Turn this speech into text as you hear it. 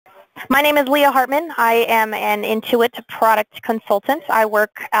My name is Leah Hartman. I am an Intuit product consultant. I've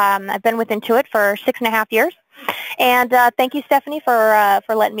been with Intuit for 6.5 years. And thank you, Stephanie, for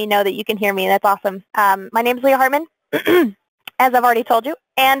letting me know that you can hear me. That's awesome. My name is Leah Hartman, as I've already told you.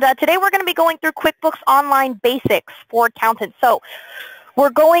 And today we're going to be going through QuickBooks Online Basics for accountants. So we're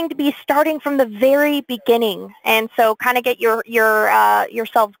going to be starting from the very beginning, and so kind of get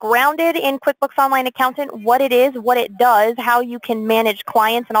yourselves grounded in QuickBooks Online Accountant, what it is, what it does, how you can manage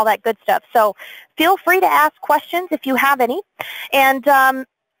clients, and all that good stuff. So feel free to ask questions if you have any, and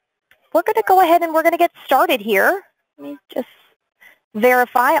we're going to go ahead and we're going to get started here. Let me just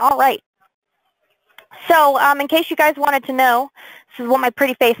verify. All right. So in case you guys wanted to know, this is what my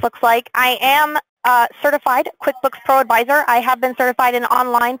pretty face looks like. I am certified QuickBooks Pro Advisor. I have been certified in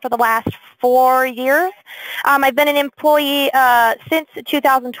online for the last 4 years. I've been an employee since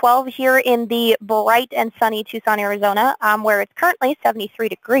 2012 here in the bright and sunny Tucson, Arizona, where it's currently 73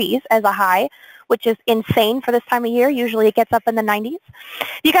 degrees as a high, which is insane for this time of year. Usually it gets up in the 90s.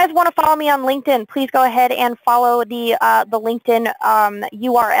 If you guys want to follow me on LinkedIn, please go ahead and follow the LinkedIn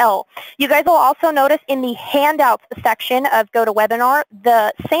URL. You guys will also notice in the handouts section of GoToWebinar,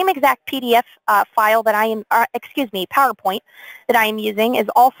 the same exact PDF file that I am, PowerPoint that I am using is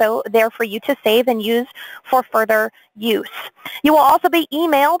also there for you to save and use for further use. You will also be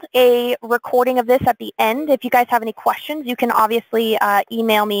emailed a recording of this at the end. If you guys have any questions, you can obviously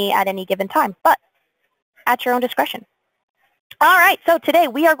email me at any given time, but at your own discretion. All right, so today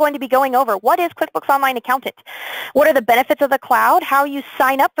we are going to be going over what is QuickBooks Online Accountant, what are the benefits of the cloud, how you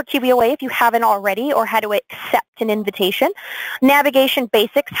sign up for QBOA if you haven't already, or how to accept an invitation, navigation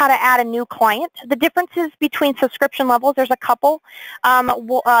basics, how to add a new client, the differences between subscription levels, there's a couple,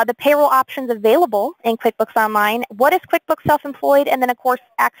 the payroll options available in QuickBooks Online, what is QuickBooks Self-Employed, and then of course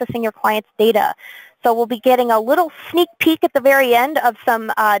accessing your client's data. So we'll be getting a little sneak peek at the very end of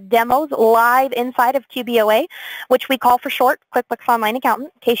some demos live inside of QBOA, which we call for short QuickBooks Online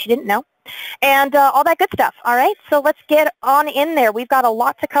Accountant, in case you didn't know, and all that good stuff. All right, so let's get on in there. We've got a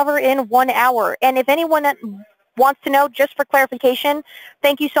lot to cover in 1 hour. And if anyone wants to know, just for clarification,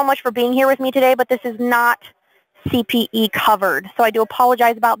 thank you so much for being here with me today, but this is not CPE covered. So I do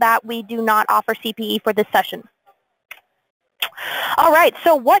apologize about that. We do not offer CPE for this session. All right,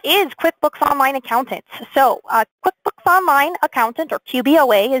 so what is QuickBooks Online Accountant? So QuickBooks Online Accountant, or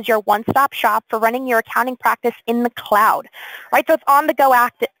QBOA, is your one-stop shop for running your accounting practice in the cloud. Right, so it's on-the-go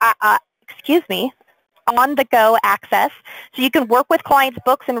on-the-go access, so you can work with clients'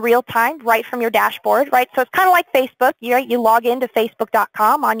 books in real time right from your dashboard, right? So it's kind of like Facebook. You log into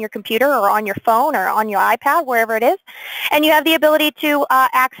facebook.com on your computer or on your phone or on your iPad, wherever it is, and you have the ability to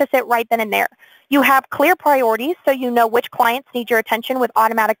access it right then and there. You have clear priorities, so you know which clients need your attention with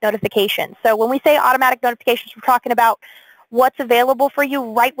automatic notifications. So when we say automatic notifications, we're talking about what's available for you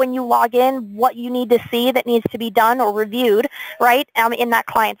right when you log in, what you need to see that needs to be done or reviewed, right, in that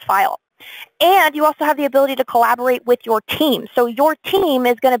client's file. And you also have the ability to collaborate with your team. So your team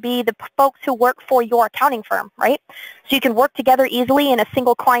is going to be the folks who work for your accounting firm, right? So you can work together easily in a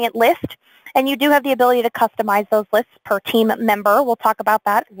single client list. And you do have the ability to customize those lists per team member. We'll talk about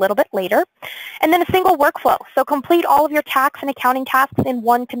that a little bit later. And then a single workflow. So complete all of your tax and accounting tasks in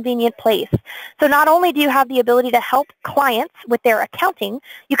one convenient place. So not only do you have the ability to help clients with their accounting,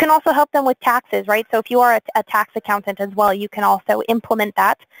 you can also help them with taxes, right? So if you are a tax accountant as well, you can also implement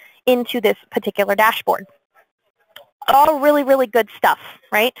that into this particular dashboard. All really, really good stuff,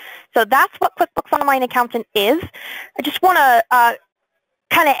 right? So that's what QuickBooks Online Accountant is. I just want to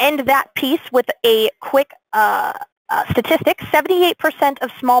kind of end that piece with a quick statistic. 78% of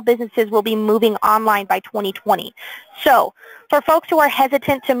small businesses will be moving online by 2020. So for folks who are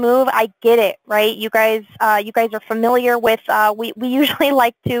hesitant to move, I get it, right? You guys are familiar with, we usually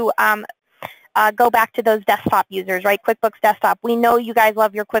like to go back to those desktop users, right? QuickBooks Desktop. We know you guys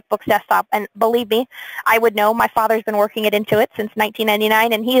love your QuickBooks Desktop, and believe me, I would know. My father's been working at Intuit since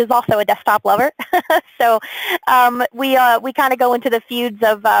 1999, and he is also a desktop lover. So we kind of go into the feuds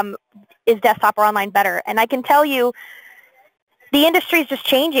of is desktop or online better, and I can tell you the industry is just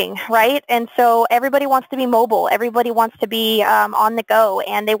changing, right? And so everybody wants to be mobile. Everybody wants to be on the go,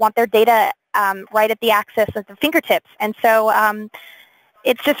 and they want their data right at the access at the fingertips. And so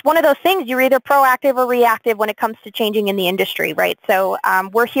it's just one of those things. You're either proactive or reactive when it comes to changing in the industry, right? So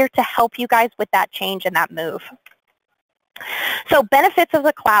we're here to help you guys with that change and that move. So benefits of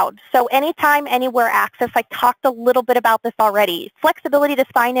the cloud. So anytime, anywhere access. I talked a little bit about this already. Flexibility to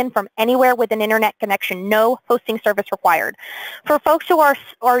sign in from anywhere with an internet connection. No hosting service required. For folks who are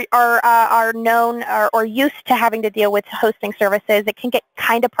known or used to having to deal with hosting services, it can get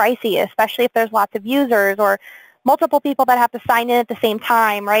kind of pricey, especially if there's lots of users or multiple people that have to sign in at the same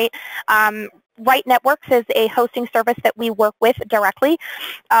time, right? Right Networks is a hosting service that we work with directly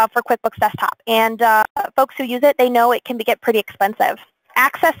for QuickBooks Desktop. And folks who use it, they know it can get pretty expensive.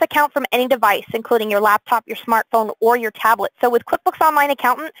 Access account from any device, including your laptop, your smartphone, or your tablet. So with QuickBooks Online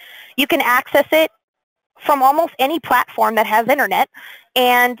Accountant, you can access it from almost any platform that has internet,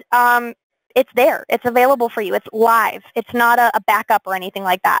 and it's there. It's available for you. It's live. It's not a backup or anything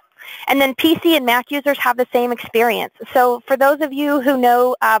like that. And then PC and Mac users have the same experience. So for those of you who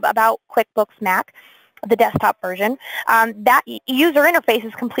know about QuickBooks Mac, the desktop version, that user interface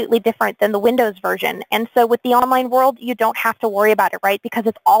is completely different than the Windows version. And so with the online world, you don't have to worry about it, right? Because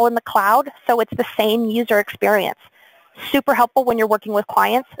it's all in the cloud, so it's the same user experience. Super helpful when you're working with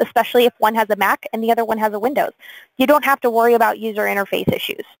clients, especially if one has a Mac and the other one has a Windows. You don't have to worry about user interface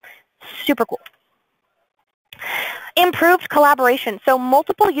issues. Super cool. Improved collaboration. So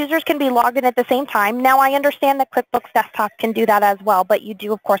multiple users can be logged in at the same time. Now I understand that QuickBooks Desktop can do that as well, but you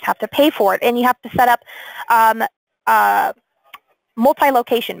do of course have to pay for it, and you have to set up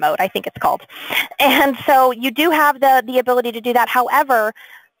multi-location mode, I think it's called. And so you do have the ability to do that. However,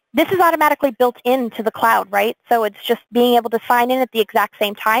 this is automatically built into the cloud, right? So it's just being able to sign in at the exact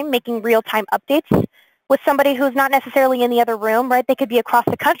same time, making real-time updates with somebody who's not necessarily in the other room, right? They could be across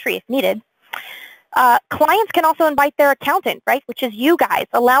the country if needed. Clients can also invite their accountant, right, which is you guys,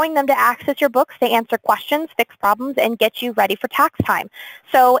 allowing them to access your books to answer questions, fix problems, and get you ready for tax time.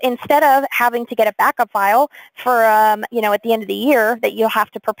 So instead of having to get a backup file for, you know, at the end of the year that you'll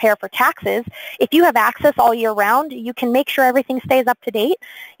have to prepare for taxes, if you have access all year round, you can make sure everything stays up to date,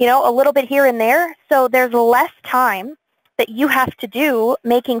 you know, a little bit here and there. So there's less time that you have to do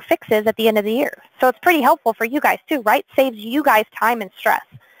making fixes at the end of the year. So it's pretty helpful for you guys too, right? Saves you guys time and stress.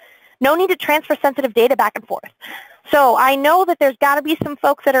 No need to transfer sensitive data back and forth. So I know that there's got to be some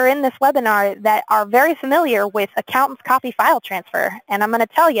folks that are in this webinar that are very familiar with accountant's copy file transfer. And I'm going to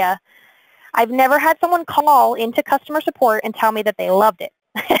tell you, I've never had someone call into customer support and tell me that they loved it,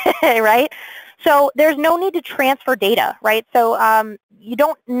 right? So there's no need to transfer data, right? So you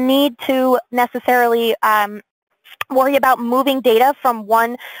don't need to necessarily worry about moving data from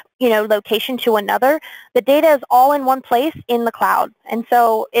one, you know, location to another. The data is all in one place in the cloud, and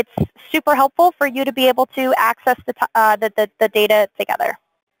so it's super helpful for you to be able to access the data together.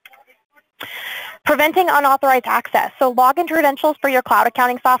 Preventing unauthorized access. So login credentials for your cloud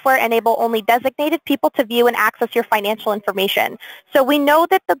accounting software enable only designated people to view and access your financial information. So we know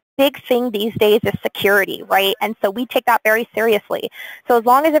that the big thing these days is security, right? And so we take that very seriously. So as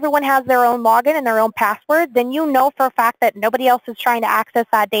long as everyone has their own login and their own password, then you know for a fact that nobody else is trying to access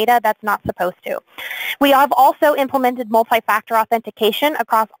that data that's not supposed to. We have also implemented multi-factor authentication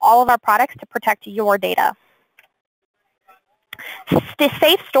across all of our products to protect your data.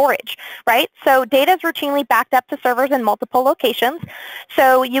 Safe storage, right? So data is routinely backed up to servers in multiple locations,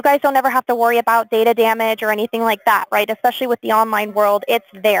 so you guys don't ever have to worry about data damage or anything like that, right? Especially with the online world, it's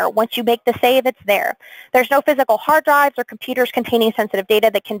there. Once you make the save, it's there. There's no physical hard drives or computers containing sensitive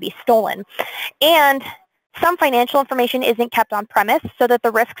data that can be stolen. And some financial information isn't kept on premise, so that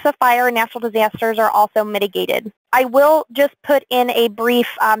the risks of fire and natural disasters are also mitigated. I will just put in a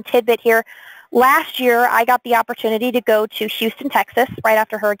brief tidbit here. Last year, I got the opportunity to go to Houston, Texas, right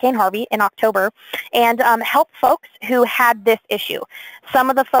after Hurricane Harvey in October, and help folks who had this issue. Some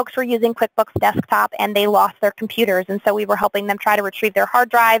of the folks were using QuickBooks Desktop, and they lost their computers, and so we were helping them try to retrieve their hard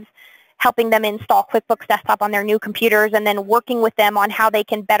drives, helping them install QuickBooks Desktop on their new computers, and then working with them on how they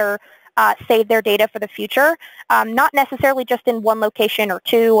can better save their data for the future, not necessarily just in one location or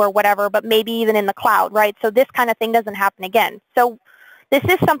two or whatever, but maybe even in the cloud, right? So this kind of thing doesn't happen again. So this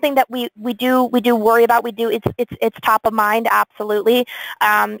is something that we do worry about. It's top of mind, absolutely.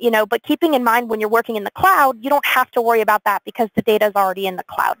 You know, but keeping in mind when you're working in the cloud, you don't have to worry about that because the data is already in the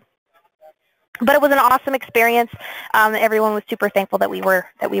cloud. But it was an awesome experience. Everyone was super thankful that we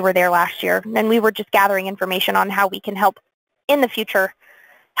were there last year, and we were just gathering information on how we can help in the future,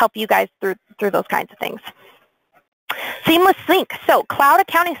 help you guys through those kinds of things. Seamless sync. So cloud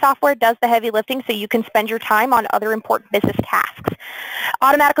accounting software does the heavy lifting so you can spend your time on other important business tasks.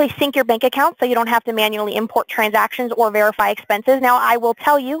 Automatically sync your bank account so you don't have to manually import transactions or verify expenses. Now, I will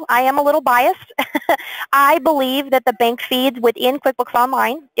tell you, I am a little biased. I believe that the bank feeds within QuickBooks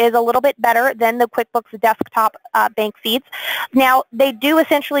Online is a little bit better than the QuickBooks Desktop bank feeds. Now, they do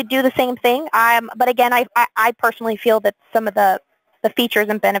essentially do the same thing, but again, I personally feel that some of the features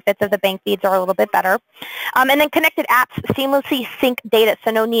and benefits of the bank feeds are a little bit better. And then connected apps seamlessly sync data,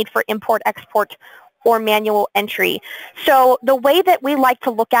 so no need for import, export, or manual entry. So the way that we like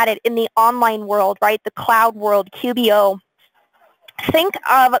to look at it in the online world, right, the cloud world, QBO, think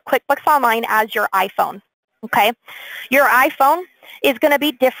of QuickBooks Online as your iPhone. okay? Your iPhone is going to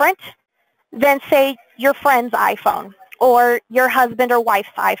be different than, say, your friend's iPhone or your husband or wife's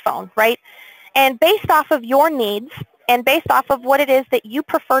iPhone, right? And based off of your needs and based off of what it is that you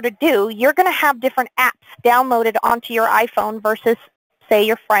prefer to do, you're going to have different apps downloaded onto your iPhone versus, say,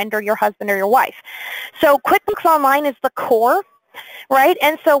 your friend or your husband or your wife. So QuickBooks Online is the core, right?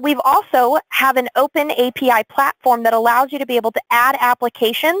 And so we've also have an open API platform that allows you to be able to add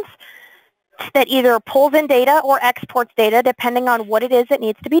applications that either pulls in data or exports data depending on what it is that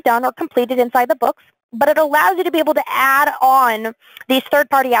needs to be done or completed inside the books. But it allows you to be able to add on these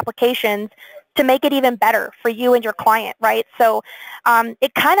third-party applications to make it even better for you and your client, right? So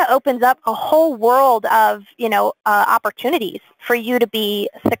it kind of opens up a whole world of, opportunities for you to be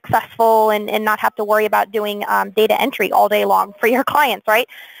successful and not have to worry about doing data entry all day long for your clients, right?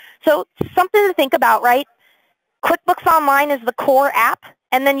 So something to think about, right? QuickBooks Online is the core app,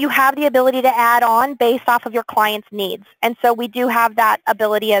 and then you have the ability to add on based off of your client's needs. And so we do have that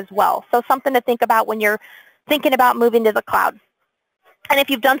ability as well. So something to think about when you're thinking about moving to the cloud. And if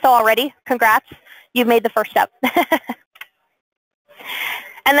you've done so already, congrats, you've made the first step.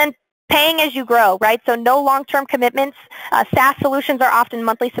 And then paying as you grow, right? So no long-term commitments. SaaS solutions are often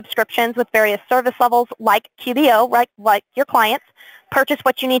monthly subscriptions with various service levels like QBO, right? Like your clients. Purchase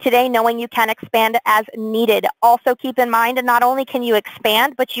what you need today, knowing you can expand as needed. Also keep in mind, and not only can you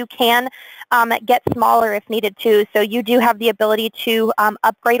expand, but you can get smaller if needed too. So you do have the ability to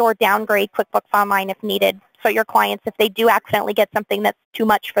upgrade or downgrade QuickBooks Online if needed. So your clients, if they do accidentally get something that's too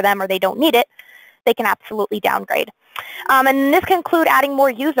much for them or they don't need it, they can absolutely downgrade. And this can include adding more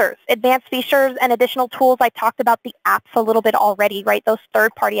users, advanced features, and additional tools. I talked about the apps a little bit already, right? Those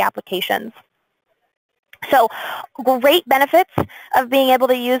third-party applications. So great benefits of being able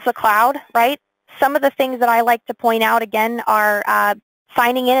to use the cloud, right? Some of the things that I like to point out, again, are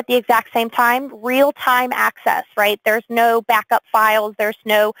signing in at the exact same time, real-time access, right? There's no backup files. There's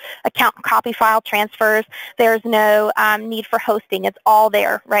no account copy file transfers. There's no need for hosting. It's all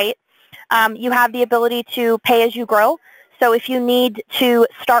there, right? You have the ability to pay as you grow. So if you need to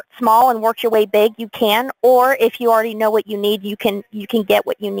start small and work your way big, you can. Or if you already know what you need, you can get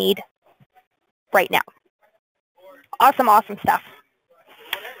what you need right now. Awesome, awesome stuff.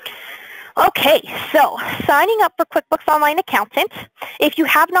 Okay, so signing up for QuickBooks Online Accountant. If you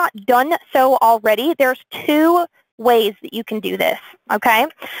have not done so already, there's two ways that you can do this, okay?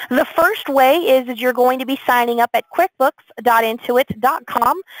 The first way is you're going to be signing up at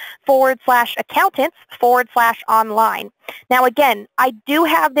quickbooks.intuit.com/accountants/online. Now again, I do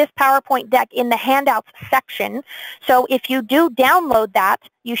have this PowerPoint deck in the handouts section, so if you do download that,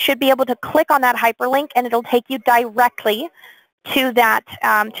 you should be able to click on that hyperlink and it'll take you directly to that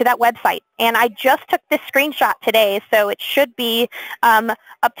website. And I just took this screenshot today, so it should be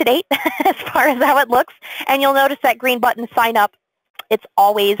up to date as far as how it looks. And you'll notice that green button, sign up. It's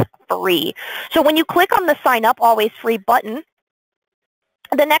always free. So when you click on the sign up, always free button,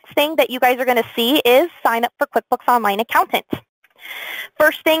 the next thing that you guys are going to see is sign up for QuickBooks Online Accountant.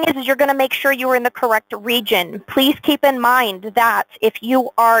 First thing is you're going to make sure you're in the correct region. Please keep in mind that if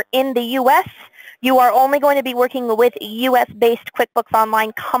you are in the U.S., you are only going to be working with U.S.-based QuickBooks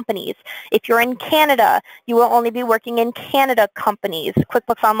Online companies. If you're in Canada, you will only be working in Canada companies,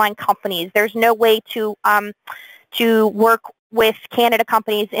 QuickBooks Online companies. There's no way to work with Canada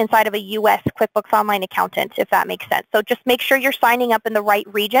companies inside of a U.S. QuickBooks Online accountant, if that makes sense. So just make sure you're signing up in the right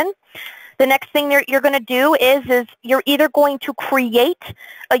region. The next thing you're going to do is you're either going to create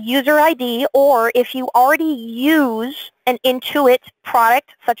a user ID, or if you already use an Intuit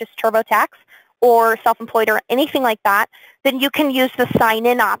product such as TurboTax or self-employed or anything like that, then you can use the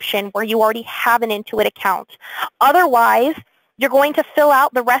sign-in option where you already have an Intuit account. Otherwise, you're going to fill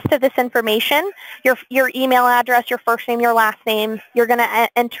out the rest of this information, your email address, your first name, your last name. You're going to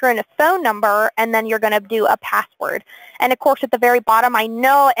enter in a phone number, and then you're going to do a password. And of course, at the very bottom, I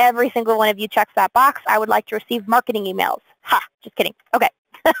know every single one of you checks that box. I would like to receive marketing emails. Ha, just kidding. Okay.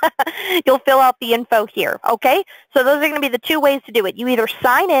 You'll fill out the info here, okay? So those are going to be the two ways to do it. You either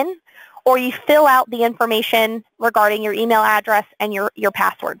sign in or you fill out the information regarding your email address and your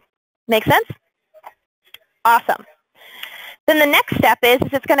password. Make sense? Awesome. Then the next step is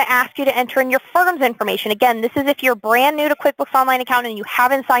it's going to ask you to enter in your firm's information. Again, this is if you're brand new to QuickBooks Online account and you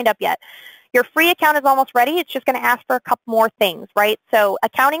haven't signed up yet. Your free account is almost ready. It's just going to ask for a couple more things, right? So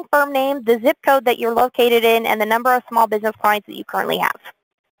accounting firm name, the zip code that you're located in, and the number of small business clients that you currently have.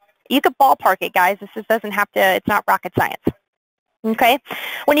 You could ballpark it, guys. This just doesn't have to, it's not rocket science. Okay,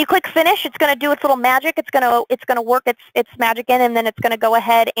 when you click finish, it's going to do its little magic. It's going to work its magic in, and then it's going to go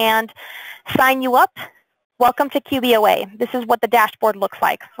ahead and sign you up welcome to QBOA. This is what the dashboard looks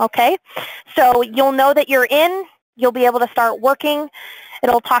like, okay? So you'll know that you're in. You'll be able to start working.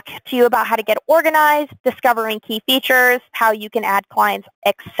 It'll talk to you about how to get organized, discovering key features, how you can add clients,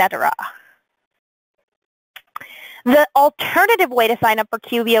 etc. The alternative way to sign up for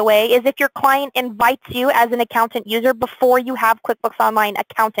QBOA is if your client invites you as an accountant user before you have QuickBooks Online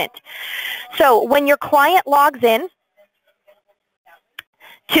accountant. So when your client logs in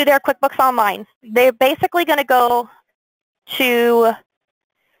to their QuickBooks Online, they're basically going to go to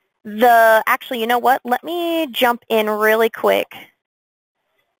actually, you know what? Let me jump in really quick.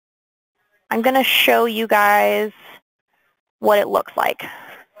 I'm going to show you guys what it looks like.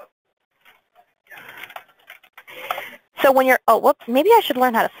 So when you're, oh, whoops, maybe I should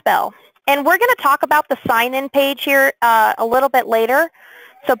learn how to spell. And we're going to talk about the sign-in page here a little bit later,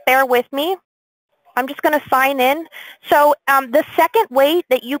 so bear with me. I'm just going to sign in. So the second way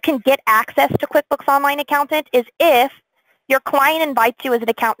that you can get access to QuickBooks Online Accountant is if your client invites you as an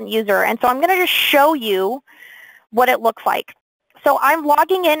accountant user. And so I'm going to just show you what it looks like. So I'm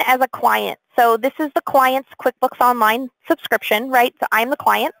logging in as a client. So this is the client's QuickBooks Online subscription, right? So I'm the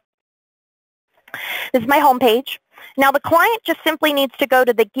client. This is my home page. Now the client just simply needs to go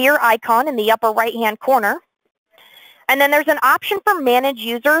to the gear icon in the upper right-hand corner. And then there's an option for Manage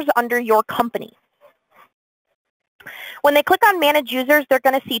Users under your company. When they click on Manage Users, they're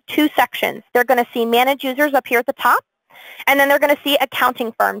going to see two sections. They're going to see Manage Users up here at the top, and then they're going to see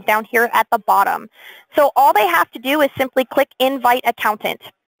Accounting Firms down here at the bottom. So all they have to do is simply click Invite Accountant.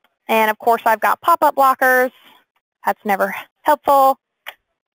 And of course, I've got pop-up blockers. That's never helpful.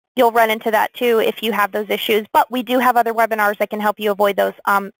 You'll run into that too if you have those issues, but we do have other webinars that can help you avoid those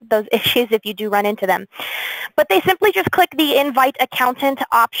issues if you do run into them. But they simply just click the Invite Accountant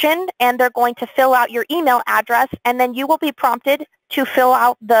option, and they're going to fill out your email address, and then you will be prompted to fill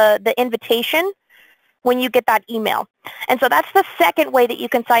out the invitation when you get that email. And so that's the second way that you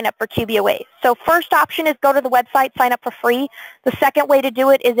can sign up for QBOA. So first option is go to the website, sign up for free. The second way to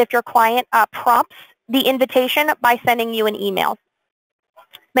do it is if your client prompts the invitation by sending you an email.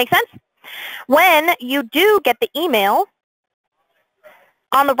 Make sense? When you do get the email,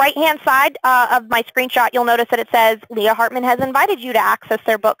 on the right-hand side of my screenshot, you'll notice that it says, Leah Hartman has invited you to access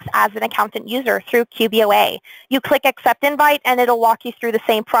their books as an accountant user through QBOA. You click Accept Invite, and it'll walk you through the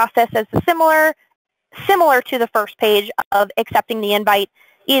same process as the similar to the first page of accepting the invite,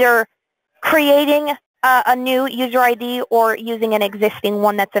 either creating a new user ID or using an existing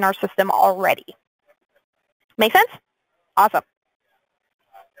one that's in our system already. Make sense? Awesome.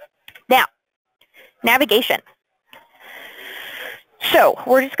 Now, navigation. So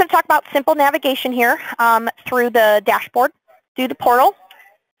we're just going to talk about simple navigation here through the dashboard, through the portal.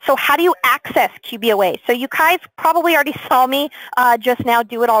 So how do you access QBOA? So you guys probably already saw me just now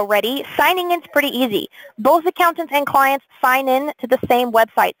do it already. Signing in is pretty easy. Both accountants and clients sign in to the same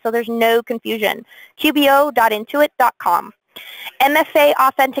website, so there's no confusion. QBO.intuit.com. MFA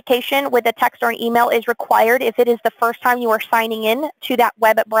authentication with a text or an email is required if it is the first time you are signing in to that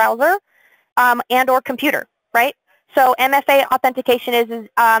web browser and or computer, right? So MFA authentication is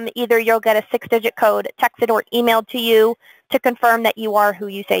either you'll get a 6-digit code texted or emailed to you to confirm that you are who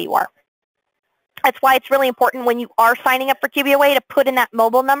you say you are. That's why it's really important when you are signing up for QBOA to put in that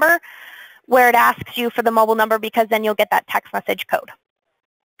mobile number where it asks you for the mobile number, because then you'll get that text message code.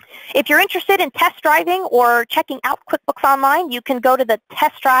 If you're interested in test driving or checking out QuickBooks Online, you can go to the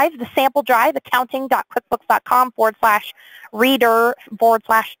test drive, the sample drive,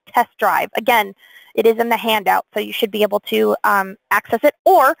 accounting.quickbooks.com/reader/test drive. Again, it is in the handout, so you should be able to access it.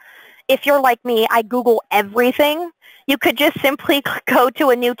 Or if you're like me, I Google everything. You could just simply go to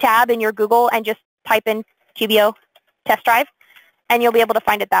a new tab in your Google and just type in QBO test drive, and you'll be able to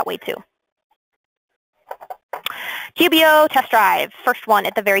find it that way too. QBO test drive, first one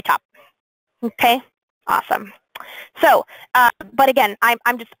at the very top. Okay, awesome. So, but again, I'm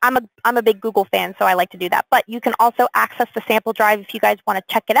a big Google fan, so I like to do that. But you can also access the sample drive if you guys want to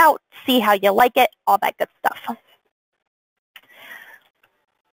check it out, see how you like it, all that good stuff.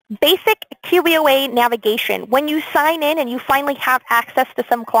 Basic QBOA navigation. When you sign in and you finally have access to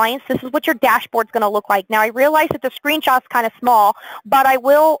some clients, this is what your dashboard's going to look like. Now, I realize that the screenshot's kind of small, but I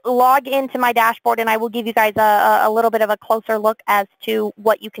will log into my dashboard and I will give you guys a little bit of a closer look as to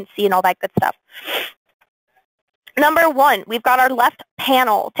what you can see and all that good stuff. Number one, we've got our left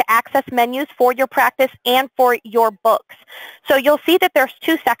panel to access menus for your practice and for your books. So you'll see that there's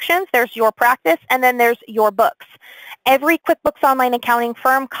two sections. There's your practice and then there's your books. Every QuickBooks Online accounting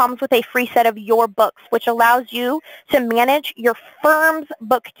firm comes with a free set of your books, which allows you to manage your firm's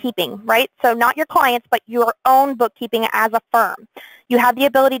bookkeeping, right? So not your clients, but your own bookkeeping as a firm. You have the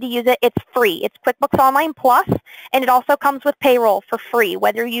ability to use it. It's free. It's QuickBooks Online Plus, and it also comes with payroll for free,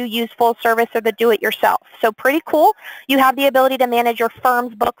 whether you use full service or the do-it-yourself. So pretty cool. You have the ability to manage your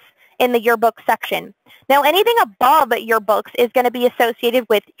firm's books in the Your Books section. Now, anything above your books is going to be associated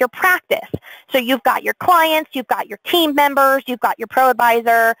with your practice. So you've got your clients, you've got your team members, you've got your pro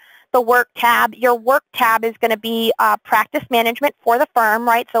advisor, the work tab. Your work tab is going to be practice management for the firm,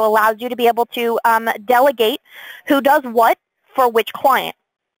 right? So it allows you to be able to delegate who does what for which client.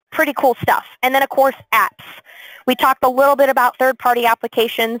 Pretty cool stuff. And then, of course, apps. We talked a little bit about third-party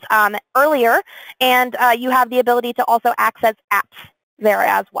applications earlier, and you have the ability to also access apps there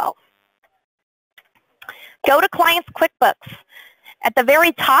as well. Go to Clients QuickBooks. At the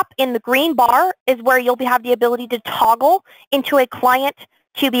very top in the green bar is where you'll have the ability to toggle into a client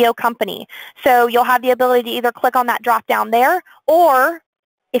QBO company. So you'll have the ability to either click on that drop down there, or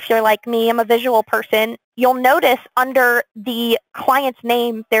if you're like me, I'm a visual person, you'll notice under the client's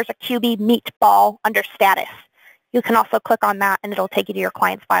name there's a QB meatball under status. You can also click on that and it'll take you to your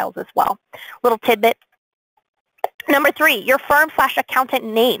client's files as well. Little tidbit. Number 3, your firm/accountant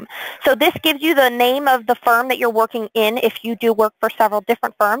name. So this gives you the name of the firm that you're working in if you do work for several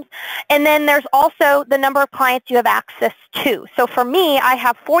different firms. And then there's also the number of clients you have access to. So for me, I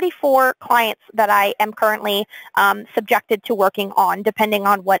have 44 clients that I am currently subjected to working on, depending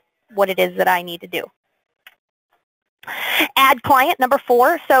on what it is that I need to do. Add client, number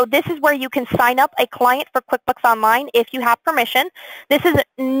 4. So this is where you can sign up a client for QuickBooks Online if you have permission. This is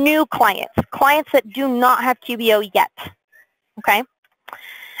new clients, clients that do not have QBO yet. Okay.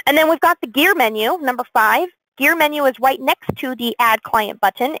 And then we've got the gear menu, number 5. Gear menu is right next to the Add Client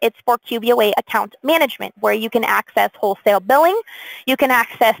button. It's for QBOA account management, where you can access wholesale billing, you can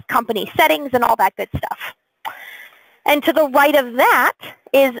access company settings, and all that good stuff. And to the right of that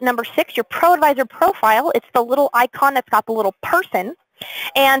is number 6, your Pro Advisor profile. It's the little icon that's got the little person.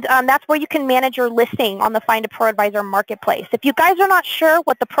 And that's where you can manage your listing on the Find a Pro Advisor marketplace. If you guys are not sure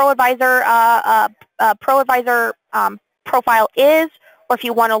what the Pro Advisor profile is, or if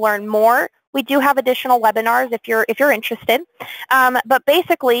you want to learn more, we do have additional webinars if you're interested. But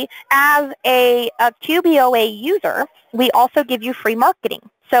basically, as a QBOA user, we also give you free marketing.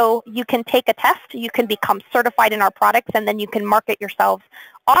 So you can take a test, you can become certified in our products, and then you can market yourselves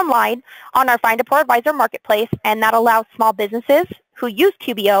online on our Find a Pro Advisor marketplace, and that allows small businesses who use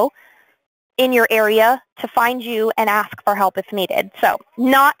QBO in your area to find you and ask for help if needed. So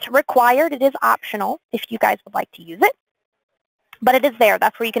not required, it is optional if you guys would like to use it. But it is there.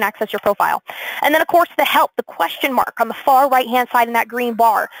 That's where you can access your profile. And then, of course, the help, the question mark on the far right-hand side in that green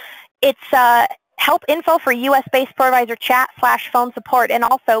bar. It's help info for US-based Pro Advisor chat/phone support. And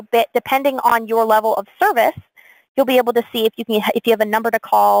also, depending on your level of service, you'll be able to see if you have a number to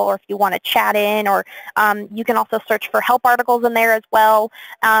call, or if you want to chat in, or you can also search for help articles in there as well,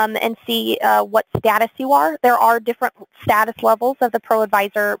 and see what status you are. There are different status levels of the Pro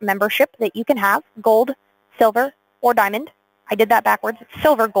Advisor membership that you can have: gold, silver, or diamond. I did that backwards. It's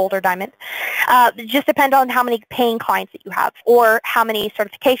silver, gold, or diamond. It just depends on how many paying clients that you have, or how many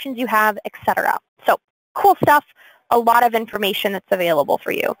certifications you have, etc. So cool stuff. A lot of information that's available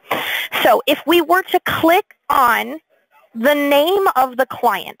for you. So if we were to click on the name of the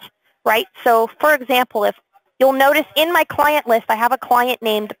client, right? So for example, if you'll notice in my client list, I have a client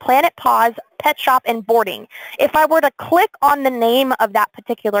named Planet Paws Pet Shop and Boarding. If I were to click on the name of that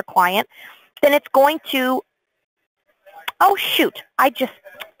particular client, then it's going to, oh shoot, I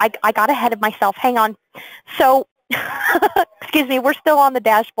got ahead of myself. Hang on. So excuse me, we're still on the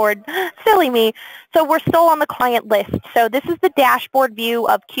dashboard. Silly me. So we're still on the client list. So this is the dashboard view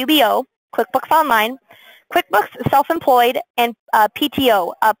of QBO, QuickBooks Online, QuickBooks Self-Employed, and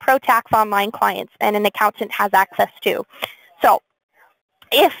PTO, Pro Tax Online clients, and an accountant has access to. So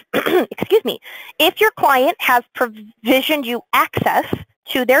if, excuse me, if your client has provisioned you access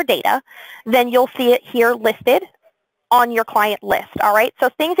to their data, then you'll see it here listed on your client list, all right? So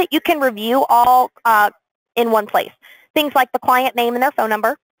things that you can review all in one place. Things like the client name and their phone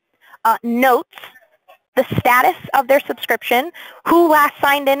number, notes, the status of their subscription, who last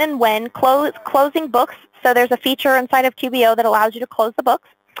signed in and when, closing books. So there's a feature inside of QBO that allows you to close the books.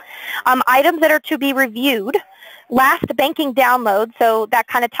 Items that are to be reviewed, last banking download, so that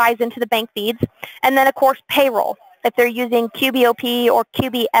kind of ties into the bank feeds, and then, of course, payroll, if they're using QBOP or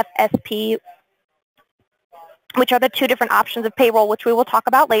QBFSP, which are the two different options of payroll, which we will talk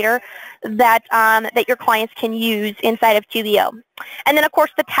about later, that, that your clients can use inside of QBO. And then, of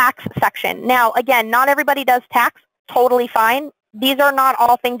course, the tax section. Now, again, not everybody does tax. Totally fine. These are not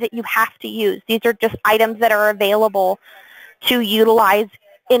all things that you have to use. These are just items that are available to utilize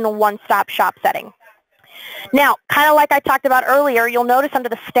in a one-stop shop setting. Now, kind of like I talked about earlier, you'll notice under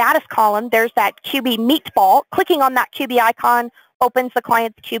the status column, there's that QB meatball. Clicking on that QB icon opens the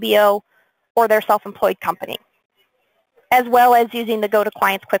client's QBO or their self-employed company, as well as using the Go to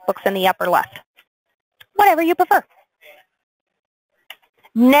Clients QuickBooks in the upper left. Whatever you prefer.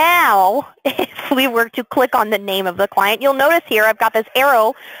 Now, if we were to click on the name of the client, you'll notice here I've got this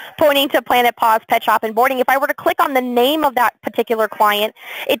arrow pointing to Planet Paws Pet Shop and Boarding. If I were to click on the name of that particular client,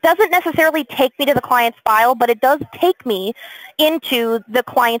 it doesn't necessarily take me to the client's file, but it does take me into the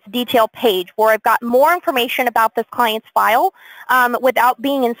client's detail page where I've got more information about this client's file without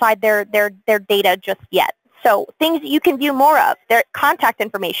being inside their data just yet. So things that you can view more of, their contact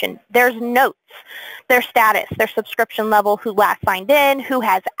information, there's notes, their status, their subscription level, who last signed in, who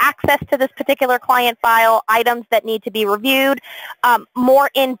has access to this particular client file, items that need to be reviewed, more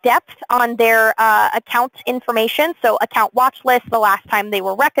in-depth on their account information, so account watch list, the last time they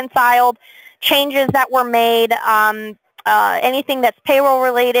were reconciled, changes that were made, anything that's payroll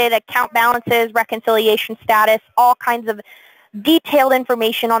related, account balances, reconciliation status, all kinds of detailed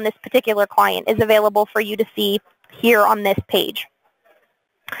information on this particular client is available for you to see here on this page.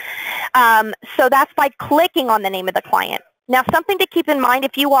 So that's by clicking on the name of the client. Now, something to keep in mind,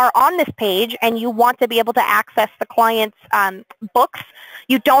 if you are on this page and you want to be able to access the client's books,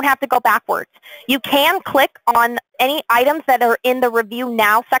 you don't have to go backwards. You can click on any items that are in the Review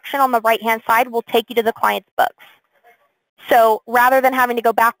Now section on the right-hand side will take you to the client's books. So rather than having to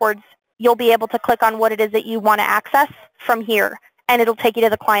go backwards, you'll be able to click on what it is that you want to access from here, and it'll take you to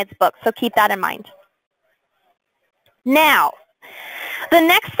the client's book. So keep that in mind. Now, the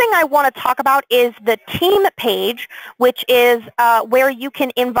next thing I want to talk about is the team page, which is where you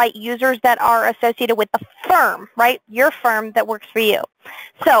can invite users that are associated with the firm, right? Your firm that works for you.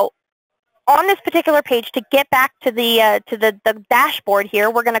 So on this particular page, to get back to the dashboard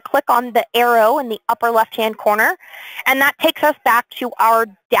here, we're going to click on the arrow in the upper left-hand corner, and that takes us back to our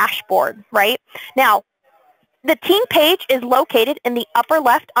dashboard, right? Now, the team page is located in the upper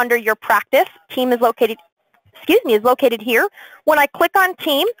left under your practice. Team is located, is located here. When I click on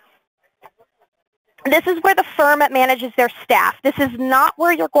team, this is where the firm manages their staff. This is not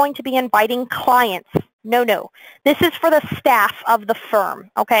where you're going to be inviting clients. No, no. This is for the staff of the firm,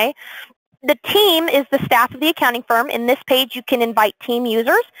 okay? The team is the staff of the accounting firm. In this page, you can invite team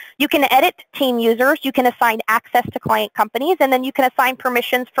users. You can edit team users. You can assign access to client companies, and then you can assign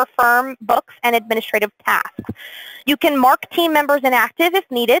permissions for firm books and administrative tasks. You can mark team members inactive if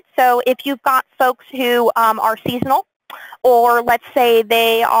needed. So if you've got folks who are seasonal, or let's say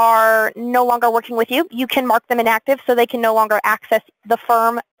they are no longer working with you, you can mark them inactive so they can no longer access the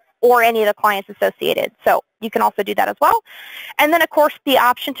firm or any of the clients associated. So you can also do that as well. And then, of course, the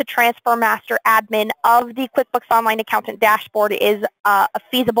option to transfer master admin of the QuickBooks Online Accountant dashboard is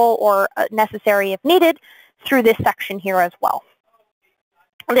feasible or necessary if needed through this section here as well.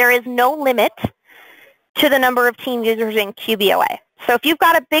 There is no limit to the number of team users in QBOA. So if you've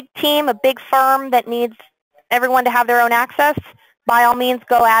got a big team, a big firm that needs everyone to have their own access, by all means,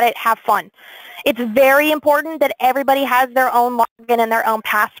 go at it, have fun. It's very important that everybody has their own login and their own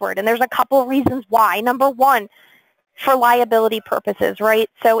password, and there's a couple of reasons why. Number one, for liability purposes, right?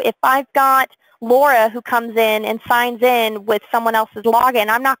 So if I've got Laura who comes in and signs in with someone else's login,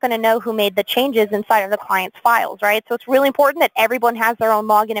 I'm not going to know who made the changes inside of the client's files, right? So it's really important that everyone has their own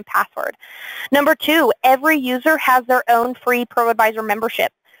login and password. Number two, every user has their own free ProAdvisor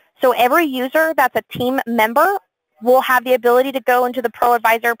membership. So every user that's a team member will have the ability to go into the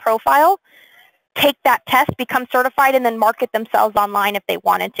ProAdvisor profile, take that test, become certified, and then market themselves online if they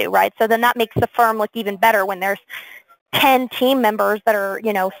wanted to, right? So then that makes the firm look even better when there's 10 team members that are,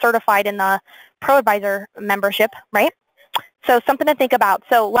 certified in the ProAdvisor membership, right? So something to think about.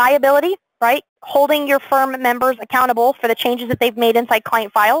 So liability, right? Holding your firm members accountable for the changes that they've made inside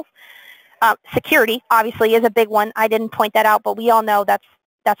client files. Security, obviously, is a big one. I didn't point that out, but we all know that's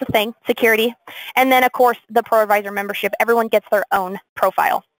a thing, security. And then, of course, the ProAdvisor membership. Everyone gets their own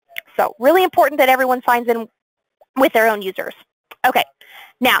profile. So really important that everyone signs in with their own users. Okay,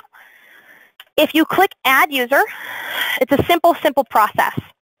 now, if you click Add User, it's a simple process,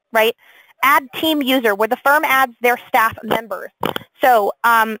 right? Add Team User, where the firm adds their staff members. So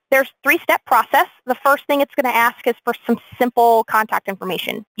there's three-step process. The first thing it's going to ask is for some simple contact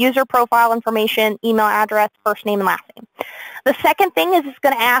information, user profile information, email address, first name and last name. The second thing is it's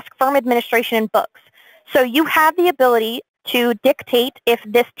going to ask firm administration and books. So you have the ability to dictate if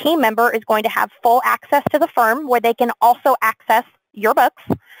this team member is going to have full access to the firm where they can also access your books,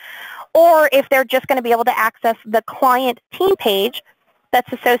 or if they're just going to be able to access the client team page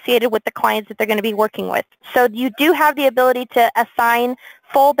that's associated with the clients that they're going to be working with. So you do have the ability to assign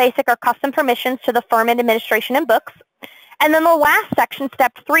full, basic, or custom permissions to the firm and administration and books. And then the last section,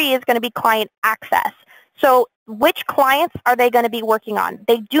 step 3, is going to be client access. So which clients are they going to be working on?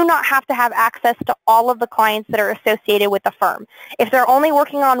 They do not have to have access to all of the clients that are associated with the firm. If they're only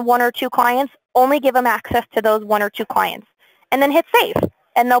working on 1 or 2 clients, only give them access to those 1 or 2 clients. And then hit save,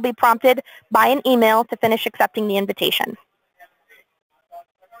 and they'll be prompted by an email to finish accepting the invitation.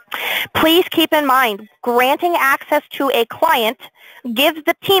 Please keep in mind, granting access to a client gives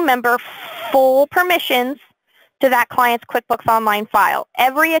the team member full permissions to that client's QuickBooks Online file.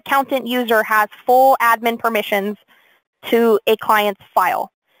 Every accountant user has full admin permissions to a client's file.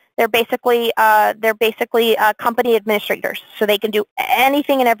 They're basically company administrators, so they can do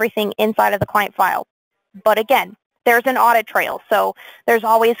anything and everything inside of the client file. But again, there's an audit trail, so there's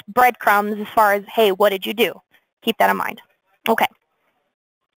always breadcrumbs as far as, hey, what did you do? Keep that in mind. Okay.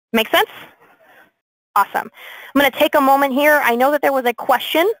 Make sense? Awesome. I'm going to take a moment here. I know that there was a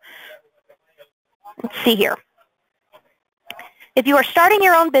question. Let's see here. If you are starting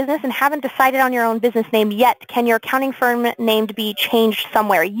your own business and haven't decided on your own business name yet, can your accounting firm name be changed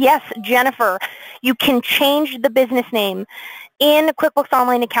somewhere? Yes, Jennifer, you can change the business name in QuickBooks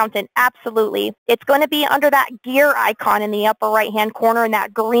Online Accountant. Absolutely. It's going to be under that gear icon in the upper right-hand corner in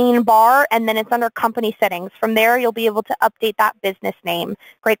that green bar, and then it's under company settings. From there, you'll be able to update that business name.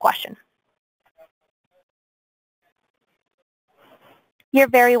 Great question. You're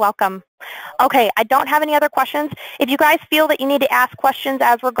very welcome. Okay, I don't have any other questions. If you guys feel that you need to ask questions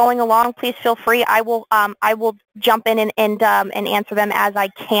as we're going along, please feel free. I will jump in and answer them as I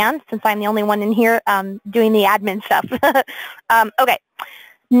can, since I'm the only one in here doing the admin stuff. Okay,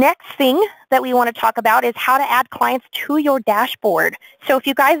 next thing that we want to talk about is how to add clients to your dashboard. So if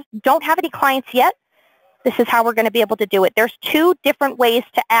you guys don't have any clients yet, this is how we're going to be able to do it. There's 2 different ways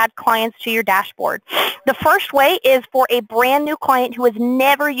to add clients to your dashboard. The first way is for a brand new client who has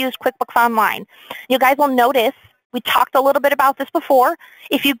never used QuickBooks Online. You guys will notice, we talked a little bit about this before.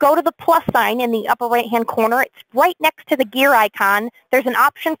 If you go to the plus sign in the upper right-hand corner, it's right next to the gear icon. There's an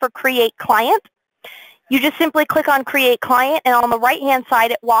option for Create Client. You just simply click on Create Client, and on the right-hand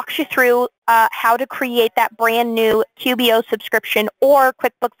side, it walks you through how to create that brand new QBO subscription or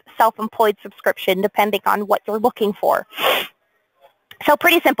QuickBooks Self-Employed subscription, depending on what you're looking for. So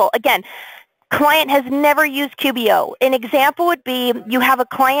pretty simple. Again, client has never used QBO. An example would be you have a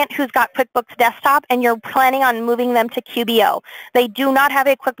client who's got QuickBooks Desktop and you're planning on moving them to QBO. They do not have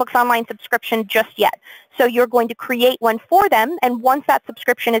a QuickBooks Online subscription just yet. So you're going to create one for them, and once that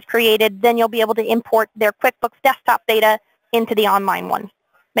subscription is created, then you'll be able to import their QuickBooks Desktop data into the online one.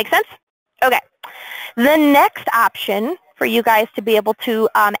 Make sense? Okay. The next option for you guys to be able to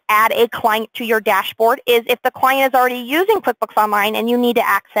add a client to your dashboard is if the client is already using QuickBooks Online and you need to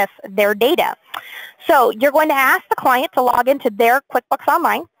access their data. So you're going to ask the client to log into their QuickBooks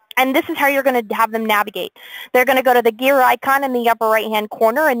Online, and this is how you're going to have them navigate. They're going to go to the gear icon in the upper right-hand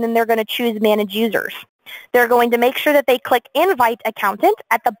corner, and then they're going to choose Manage Users. They're going to make sure that they click Invite Accountant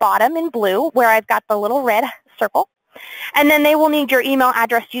at the bottom in blue where I've got the little red circle. And then they will need your email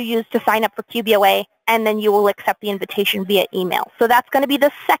address you used to sign up for QBOA, and then you will accept the invitation via email. So that's going to be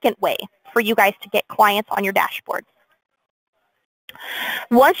the second way for you guys to get clients on your dashboard.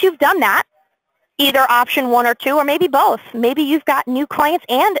 Once you've done that, either option 1 or 2, or maybe both. Maybe you've got new clients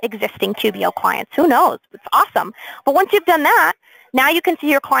and existing QBO clients. Who knows? It's awesome. But once you've done that, now you can see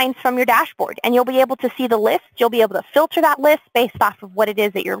your clients from your dashboard, and you'll be able to see the list. You'll be able to filter that list based off of what it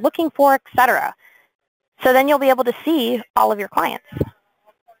is that you're looking for, etc. So then you'll be able to see all of your clients.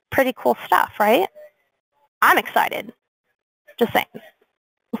 Pretty cool stuff, right? I'm excited. Just saying.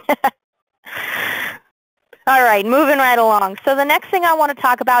 All right, moving right along. So the next thing I want to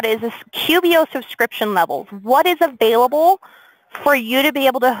talk about is this QBO subscription levels. What is available for you to be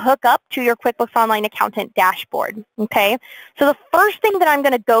able to hook up to your QuickBooks Online Accountant dashboard, okay? So the first thing that I'm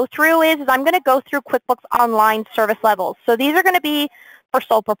going to go through is I'm going to go through QuickBooks Online service levels. So these are going to be for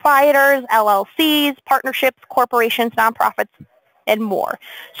sole proprietors, LLCs, partnerships, corporations, nonprofits, and more.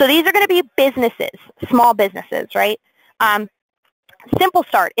 So these are going to be businesses, small businesses, right? Simple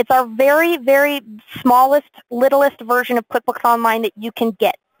Start. It's our very, very smallest, littlest version of QuickBooks Online that you can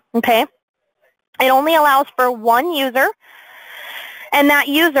get, okay? It only allows for 1 user, And that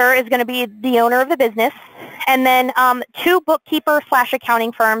user is going to be the owner of the business. And then 2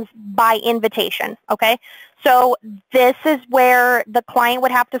 bookkeeper/accounting firms by invitation, okay? So this is where the client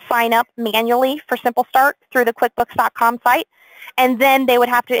would have to sign up manually for Simple Start through the QuickBooks.com site, and then they would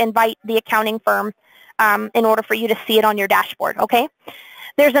have to invite the accounting firm in order for you to see it on your dashboard, okay?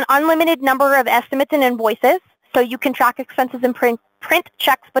 There's an unlimited number of estimates and invoices, so you can track expenses and print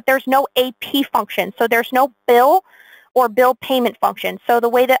checks, but there's no AP function, so there's no bill or bill payment function. So the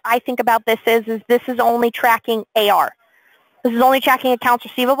way that I think about this is this is only tracking AR. This is only tracking accounts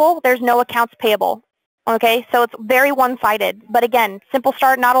receivable. There's no accounts payable. Okay, so it's very one-sided. But again, Simple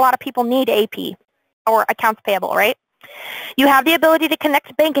Start, not a lot of people need AP or accounts payable, right? You have the ability to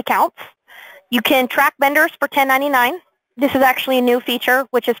connect bank accounts. You can track vendors for 1099. This is actually a new feature,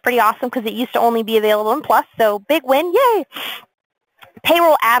 which is pretty awesome because it used to only be available in Plus, so big win, yay!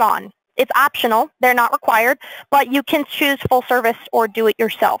 Payroll add-on. It's optional. They're not required, but you can choose full service or do it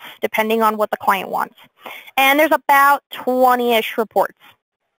yourself, depending on what the client wants. And there's about 20-ish reports.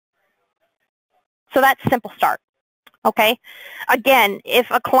 So that's Simple Start, okay? Again, if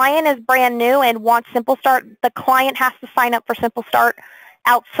a client is brand new and wants Simple Start, the client has to sign up for Simple Start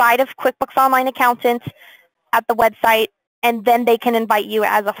outside of QuickBooks Online Accountant at the website, and then they can invite you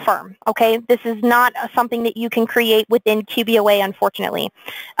as a firm, okay? This is not something that you can create within QBOA, unfortunately.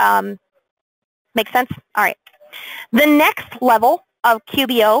 Make sense? All right. The next level of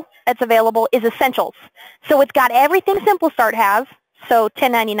QBO that's available is Essentials. So it's got everything Simple Start has, so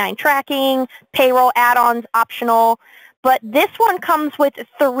 1099 tracking, payroll add-ons, optional, but this one comes with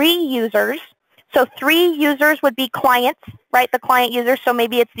 3 users. So 3 users would be clients, right, the client user, so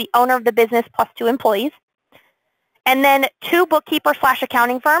maybe it's the owner of the business plus 2 employees. And then 2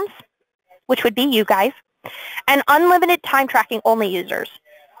 bookkeeper/accounting firms, which would be you guys, and unlimited time tracking only users.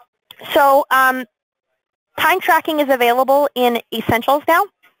 So time tracking is available in Essentials now.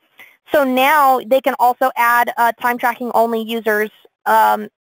 So now they can also add time tracking only users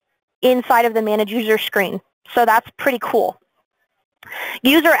inside of the Manage User screen. So that's pretty cool.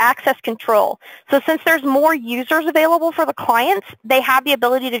 User access control. So since there's more users available for the clients, they have the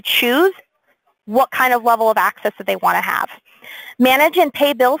ability to choose what kind of level of access that they want to have. Manage and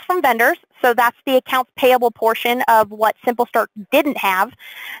pay bills from vendors. So that's the accounts payable portion of what Simple Start didn't have.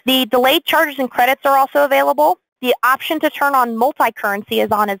 The delayed charges and credits are also available. The option to turn on multi-currency is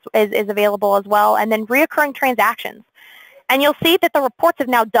available as well, and then reoccurring transactions. And you'll see that the reports have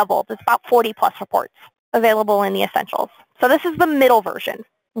now doubled. It's about 40 plus reports available in the Essentials. So this is the middle version,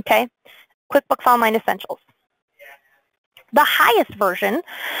 okay? QuickBooks Online Essentials. The highest version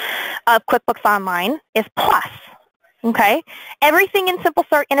of QuickBooks Online is Plus, okay? Everything in Simple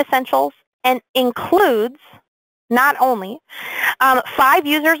Start in Essentials and includes not only 5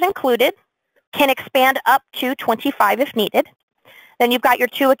 users included, can expand up to 25 if needed. Then you've got your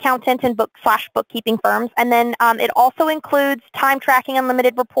 2 accountant and bookkeeping firms, and then it also includes time tracking,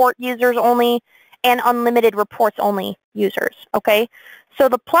 unlimited report users only, and unlimited reports only users, okay? So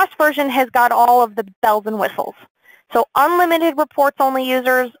the Plus version has got all of the bells and whistles. So unlimited reports only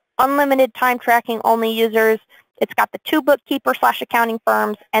users, unlimited time tracking only users. It's got the 2 bookkeeper/accounting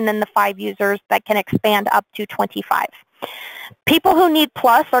firms, and then the 5 users that can expand up to 25. People who need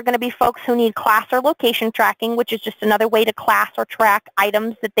Plus are going to be folks who need class or location tracking, which is just another way to class or track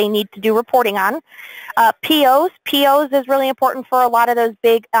items that they need to do reporting on. POs is really important for a lot of those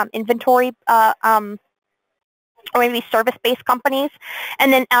big inventory or maybe service-based companies.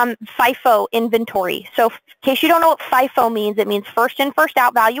 And then FIFO inventory. So in case you don't know what FIFO means, it means first in, first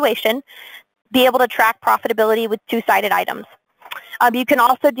out valuation. Be able to track profitability with 2-sided items. You can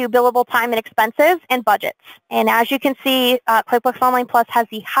also do billable time and expenses and budgets. And as you can see, QuickBooks Online Plus has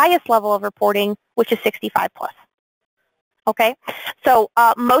the highest level of reporting, which is 65 plus. Okay, so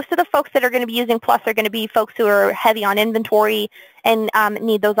most of the folks that are going to be using Plus are going to be folks who are heavy on inventory and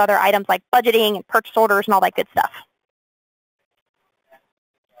need those other items like budgeting and purchase orders and all that good stuff.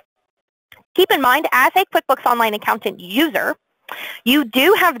 Keep in mind, as a QuickBooks Online Accountant user, you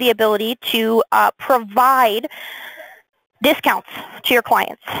do have the ability to provide discounts to your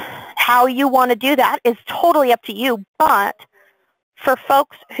clients. How you want to do that is totally up to you, but for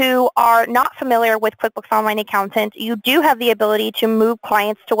folks who are not familiar with QuickBooks Online Accountant, you do have the ability to move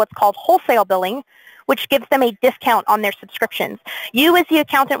clients to what's called wholesale billing, which gives them a discount on their subscriptions. You as the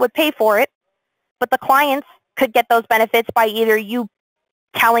accountant would pay for it, but the clients could get those benefits by either you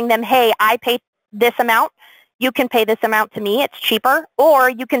telling them, hey, I pay this amount, you can pay this amount to me, it's cheaper, or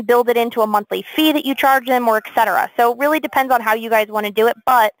you can build it into a monthly fee that you charge them, or etc. So it really depends on how you guys want to do it,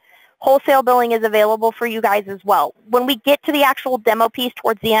 but wholesale billing is available for you guys as well. When we get to the actual demo piece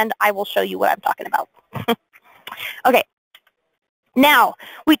towards the end, I will show you what I'm talking about. Okay. Now,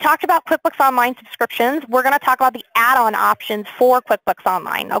 we talked about QuickBooks Online subscriptions. We're going to talk about the add-on options for QuickBooks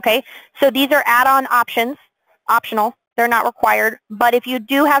Online, okay? So these are add-on options, optional. They're not required. But if you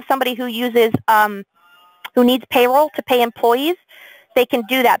do have somebody who uses, who needs payroll to pay employees, they can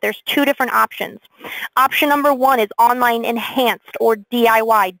do that. There's two different options. Option number one is Online Enhanced, or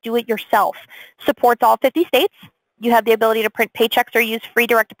DIY, do it yourself. Supports all 50 states. You have the ability to print paychecks or use free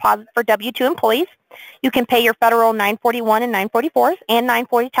direct deposit for W-2 employees. You can pay your federal 941 and 944s and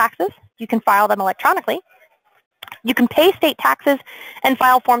 940 taxes. You can file them electronically. You can pay state taxes and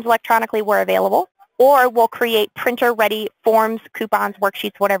file forms electronically where available, or we'll create printer-ready forms, coupons,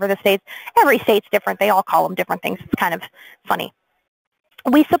 worksheets, whatever the state's. Every state's different. They all call them different things. It's kind of funny.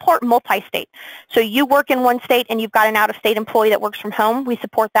 We support multi-state. So you work in one state and you've got an out-of-state employee that works from home. We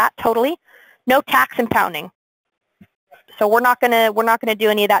support that totally. No tax impounding. So we're not gonna do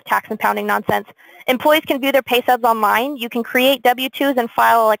any of that tax impounding nonsense. Employees can view their pay stubs online. You can create W-2s and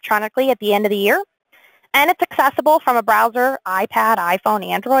file electronically at the end of the year. And it's accessible from a browser, iPad, iPhone,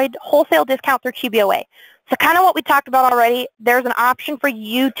 Android, wholesale discount through QBO. So kind of what we talked about already, there's an option for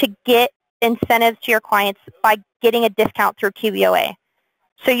you to get incentives to your clients by getting a discount through QBO.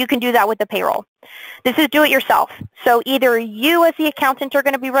 So you can do that with the payroll. This is do it yourself. So either you as the accountant are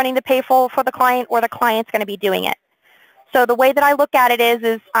going to be running the payroll for the client, or the client's going to be doing it. So the way that I look at it is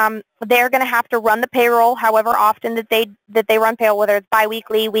they're going to have to run the payroll however often that they run payroll, whether it's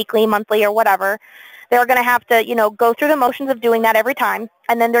biweekly, weekly, monthly, or whatever. They're going to have to, go through the motions of doing that every time,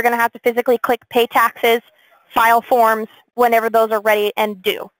 and then they're going to have to physically click pay taxes, file forms whenever those are ready and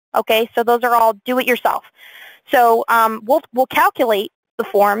due. Okay, so those are all do it yourself. So we'll calculate the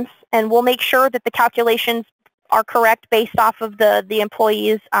forms, and we'll make sure that the calculations are correct based off of the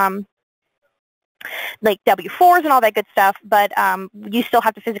employees' like W-4s and all that good stuff, but you still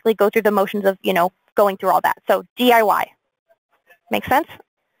have to physically go through the motions of, going through all that. So DIY. Make sense?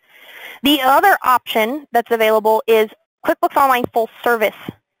 The other option that's available is QuickBooks Online Full Service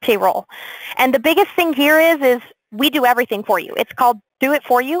Payroll. And the biggest thing here is we do everything for you. It's called Do It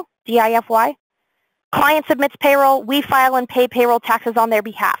For You, DIFY. Client submits payroll. We file and pay payroll taxes on their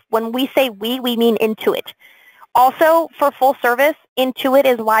behalf. When we say we mean Intuit. Also, for full service, Intuit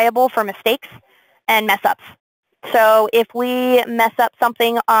is liable for mistakes and mess-ups. So if we mess up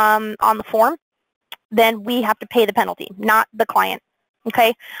something on the form, then we have to pay the penalty, not the client.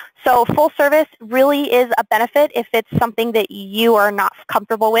 Okay, so full service really is a benefit if it's something that you are not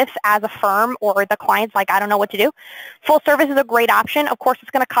comfortable with as a firm, or the client's like, I don't know what to do. Full service is a great option. Of course,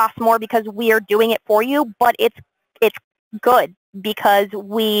 it's going to cost more because we are doing it for you, but it's good because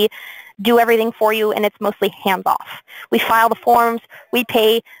we do everything for you, and it's mostly hands-off. We file the forms, we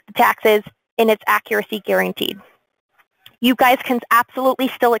pay the taxes, and it's accuracy guaranteed. You guys can absolutely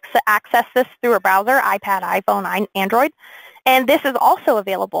still access this through a browser, iPad, iPhone, Android. And this is also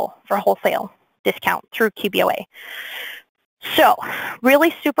available for wholesale discount through QBO. So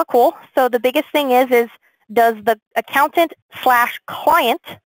really super cool. So the biggest thing is does the accountant/client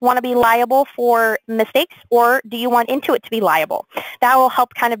want to be liable for mistakes, or do you want Intuit to be liable? That will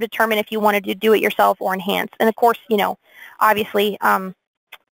help kind of determine if you wanted to do it yourself or enhance. And of course, obviously,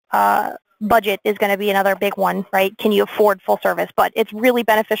 budget is going to be another big one, right? Can you afford full service? But it's really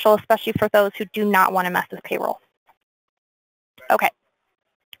beneficial, especially for those who do not want to mess with payroll. Okay,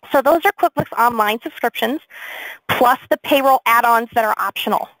 so those are QuickBooks Online subscriptions, plus the payroll add-ons that are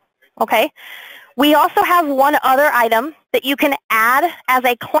optional, okay? We also have one other item that you can add as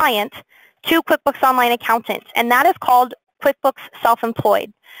a client to QuickBooks Online Accountant, and that is called QuickBooks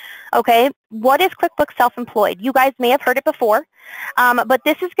Self-Employed, okay? What is QuickBooks Self-Employed? You guys may have heard it before, but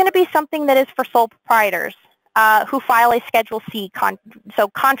this is going to be something that is for sole proprietors who file a Schedule C, so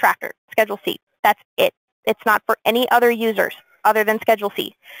contractor, Schedule C, that's it. It's not for any other users other than Schedule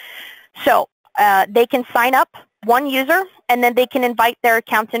C. So they can sign up one user, and then they can invite their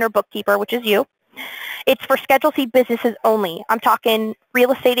accountant or bookkeeper, which is you. It's for Schedule C businesses only. I'm talking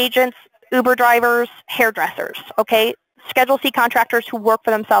real estate agents, Uber drivers, hairdressers, okay? Schedule C contractors who work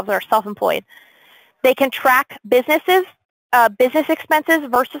for themselves or are self-employed. They can track business expenses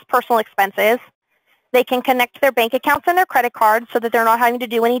versus personal expenses. They can connect their bank accounts and their credit cards so that they're not having to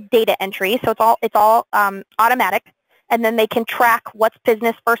do any data entry. So it's all automatic. And then they can track what's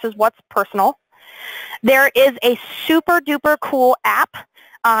business versus what's personal. There is a super duper cool app,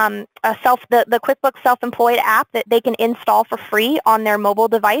 the QuickBooks Self-Employed app that they can install for free on their mobile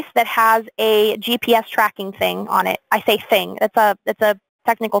device that has a GPS tracking thing on it. I say thing. It's a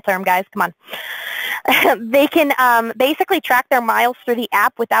technical term, guys. Come on. They can basically track their miles through the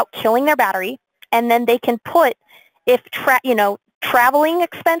app without killing their battery, and then they can put Traveling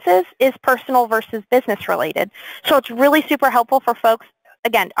expenses is personal versus business related. So it's really super helpful for folks,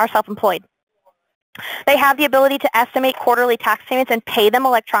 again, are self-employed. They have the ability to estimate quarterly tax payments and pay them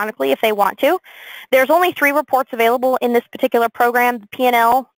electronically if they want to. There's only 3 reports available in this particular program: the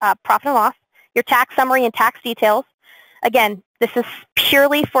P&L, profit and loss, your tax summary, and tax details. Again, this is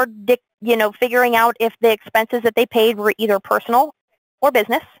purely for figuring out if the expenses that they paid were either personal or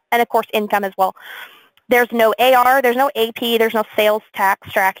business, and of course income as well. There's no AR, there's no AP, there's no sales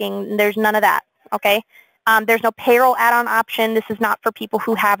tax tracking, there's none of that, okay? There's no payroll add-on option. This is not for people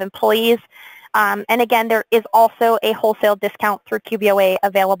who have employees. And again, there is also a wholesale discount through QBOA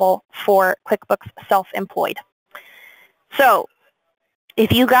available for QuickBooks Self-Employed. So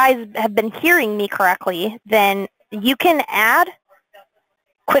if you guys have been hearing me correctly, then you can add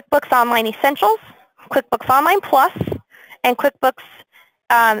QuickBooks Online Essentials, QuickBooks Online Plus, and QuickBooks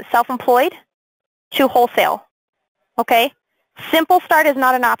Self-Employed to wholesale, okay? Simple Start is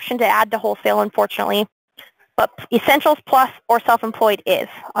not an option to add to wholesale, unfortunately, but Essentials Plus or Self-Employed is,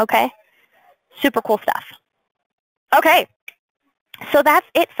 okay? Super cool stuff. Okay, so that's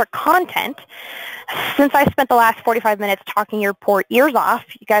it for content. Since I spent the last 45 minutes talking your poor ears off,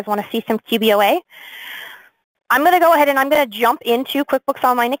 you guys want to see some QBOA? I'm going to go ahead and I'm going to jump into QuickBooks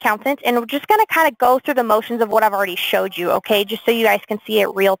Online Accountant, and we're just going to kind of go through the motions of what I've already showed you, okay, just so you guys can see it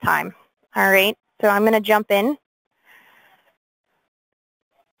real time. All right, so I'm going to jump in.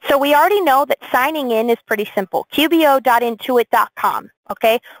 So we already know that signing in is pretty simple, qbo.intuit.com,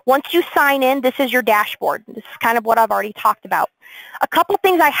 okay? Once you sign in, this is your dashboard. This is kind of what I've already talked about. A couple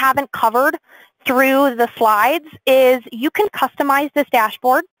things I haven't covered through the slides is you can customize this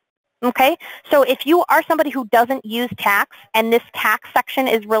dashboard, okay? So if you are somebody who doesn't use tax and this tax section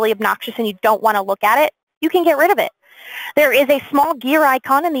is really obnoxious and you don't want to look at it, you can get rid of it. There is a small gear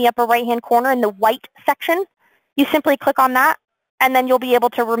icon in the upper right-hand corner in the white section. You simply click on that, and then you'll be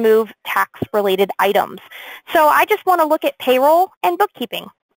able to remove tax-related items. So I just want to look at payroll and bookkeeping,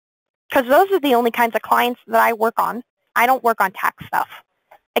 because those are the only kinds of clients that I work on. I don't work on tax stuff.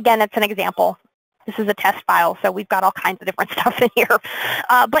 Again, that's an example. This is a test file, so we've got all kinds of different stuff in here.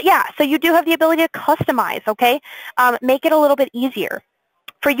 But yeah, so you do have the ability to customize, okay? Make it a little bit easier.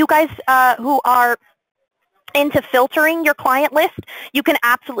 For you guys who are into filtering your client list, you can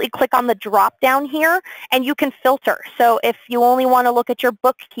absolutely click on the drop down here and you can filter. So if you only want to look at your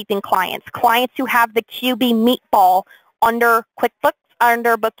bookkeeping clients who have the QB meatball under QuickBooks,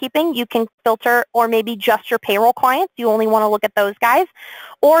 under bookkeeping, you can filter, or maybe just your payroll clients, you only want to look at those guys.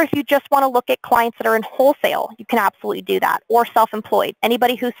 Or if you just want to look at clients that are in wholesale, you can absolutely do that. Or self-employed.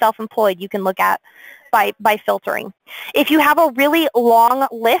 Anybody who's self-employed you can look at by filtering. If you have a really long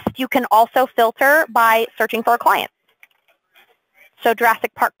list, you can also filter by searching for a client. So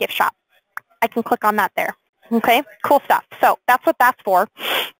Jurassic Park gift shop. I can click on that there. Okay, cool stuff. So that's what that's for.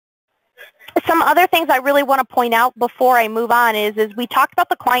 Some other things I really want to point out before I move on is we talked about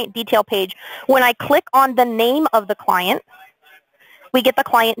the client detail page. When I click on the name of the client, we get the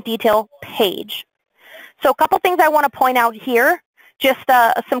client detail page. So a couple things I want to point out here, just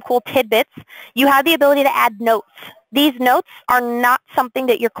some cool tidbits. You have the ability to add notes. These notes are not something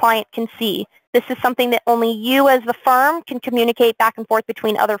that your client can see. This is something that only you as the firm can communicate back and forth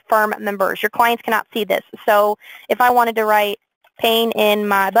between other firm members. Your clients cannot see this. So if I wanted to write pain in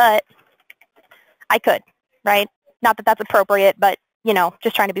my butt, I could, right? Not that that's appropriate, but, you know,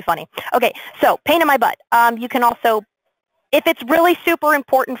 just trying to be funny. Okay, so pain in my butt. You can also, if it's really super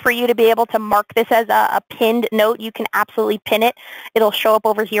important for you to be able to mark this as a pinned note, you can absolutely pin it. It'll show up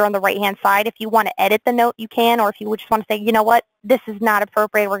over here on the right-hand side. If you want to edit the note, you can, or if you just want to say, you know what, this is not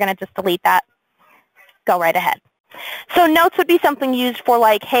appropriate, we're going to just delete that. Go right ahead. So notes would be something used for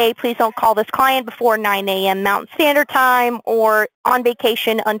like, hey, please don't call this client before 9 a.m. Mountain Standard Time, or on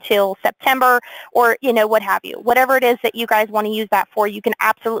vacation until September, or, you know, what have you. Whatever it is that you guys want to use that for, you can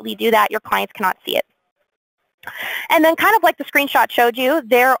absolutely do that. Your clients cannot see it. And then kind of like the screenshot showed you,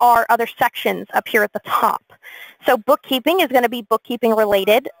 there are other sections up here at the top. So bookkeeping is going to be bookkeeping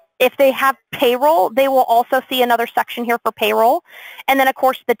related. If they have payroll, they will also see another section here for payroll. And then, of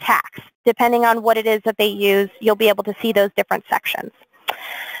course, the tax. Depending on what it is that they use, you'll be able to see those different sections.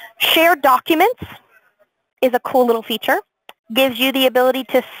 Shared documents is a cool little feature. Gives you the ability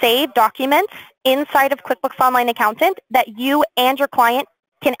to save documents inside of QuickBooks Online Accountant that you and your client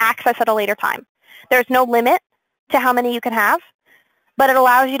can access at a later time. There's no limit to how many you can have, but it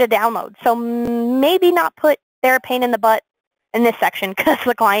allows you to download. So maybe not put their pain in the butt in this section because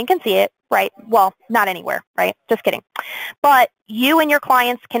the client can see it, right? Well, not anywhere, right? Just kidding. But you and your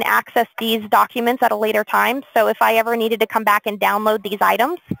clients can access these documents at a later time. So if I ever needed to come back and download these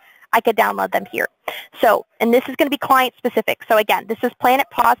items, I could download them here. So, and this is going to be client specific. So again, this is Planet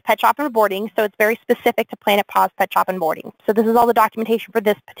Paws Pet Shop and Boarding, so it's very specific to Planet Paws Pet Shop and Boarding. So this is all the documentation for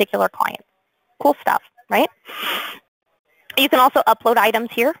this particular client. Cool stuff, right? You can also upload items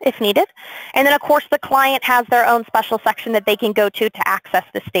here if needed. And then, of course, the client has their own special section that they can go to access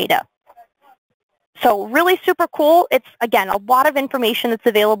this data. So really super cool. It's, again, a lot of information that's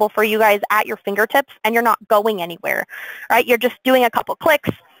available for you guys at your fingertips, and you're not going anywhere, right? You're just doing a couple clicks.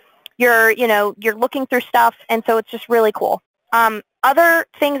 You're looking through stuff, and so it's just really cool. Other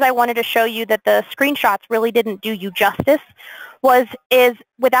things I wanted to show you that the screenshots really didn't do you justice is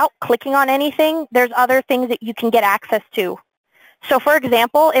without clicking on anything, there's other things that you can get access to. So for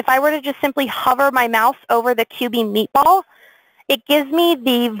example, if I were to just simply hover my mouse over the QB meatball, it gives me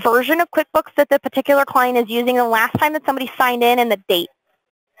the version of QuickBooks that the particular client is using the last time that somebody signed in and the date.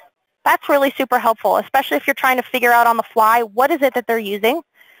 That's really super helpful, especially if you're trying to figure out on the fly what is it that they're using.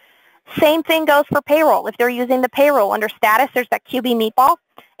 Same thing goes for payroll. If they're using the payroll under status, there's that QB meatball.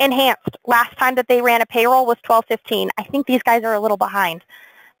 Enhanced. Last time that they ran a payroll was 12/15. I think these guys are a little behind,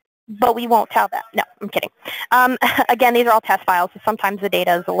 but we won't tell that. No, I'm kidding. Again, these are all test files, so sometimes the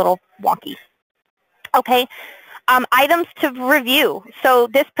data is a little wonky. Okay. Items to review. So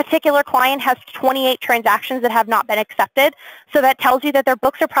this particular client has 28 transactions that have not been accepted, so that tells you that their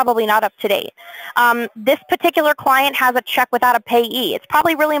books are probably not up to date. This particular client has a check without a payee. It's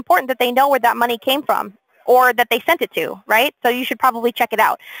probably really important that they know where that money came from or that they sent it to, right? So you should probably check it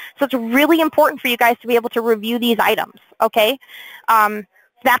out. So it's really important for you guys to be able to review these items, okay?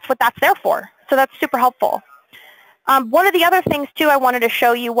 That's what that's there for. So that's super helpful. One of the other things, too, I wanted to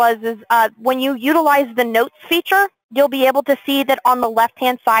show you was when you utilize the notes feature, you'll be able to see that on the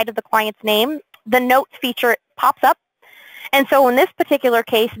left-hand side of the client's name, the notes feature pops up. And so in this particular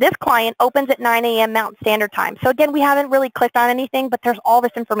case, this client opens at 9 a.m. Mountain Standard Time. So again, we haven't really clicked on anything, but there's all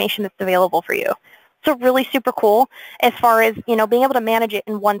this information that's available for you. So really super cool as far as, being able to manage it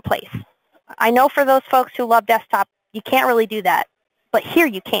in one place. I know for those folks who love desktop, you can't really do that, but here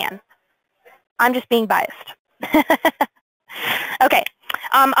you can. I'm just being biased. Okay.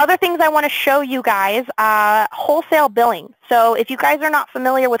 Other things I want to show you guys, wholesale billing. So if you guys are not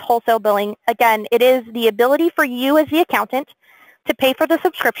familiar with wholesale billing, again, it is the ability for you as the accountant to pay for the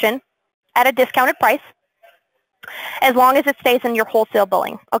subscription at a discounted price as long as it stays in your wholesale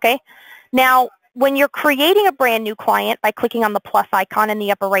billing, okay? Now, when you're creating a brand new client by clicking on the plus icon in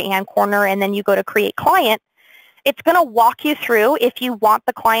the upper right-hand corner and then you go to create client, it's going to walk you through if you want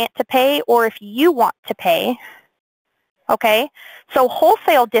the client to pay or if you want to pay. Okay, so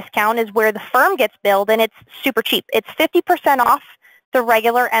wholesale discount is where the firm gets billed, and it's super cheap. It's 50% off the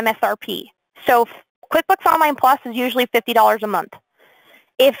regular MSRP. So QuickBooks Online Plus is usually $50 a month.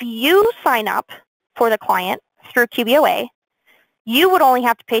 If you sign up for the client through QBOA, you would only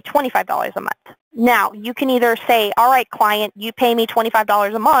have to pay $25 a month. Now, you can either say, all right, client, you pay me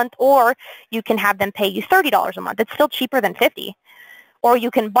 $25 a month, or you can have them pay you $30 a month. It's still cheaper than $50. Or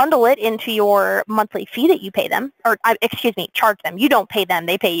you can bundle it into your monthly fee that you pay them, or excuse me, charge them. You don't pay them,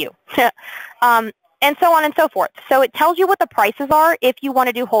 they pay you. And so on and so forth. So it tells you what the prices are if you want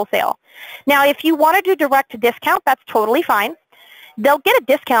to do wholesale. Now, if you want to do direct discount, that's totally fine. They'll get a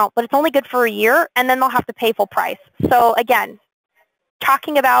discount, but it's only good for a year, and then they'll have to pay full price. So again,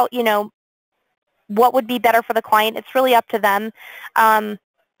 talking about, what would be better for the client, it's really up to them.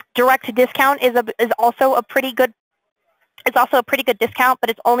 Direct discount is also a pretty good. It's also a pretty good discount, but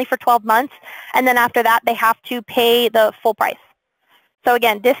it's only for 12 months, and then after that, they have to pay the full price. So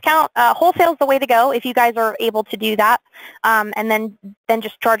again, discount, wholesale is the way to go if you guys are able to do that, and then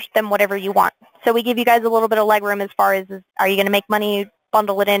just charge them whatever you want. So we give you guys a little bit of leg room as far as, are you going to make money,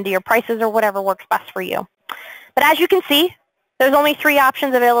 bundle it into your prices, or whatever works best for you. But as you can see, there's only 3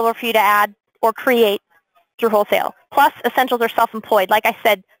 options available for you to add or create through wholesale. Plus, essentials are self-employed. Like I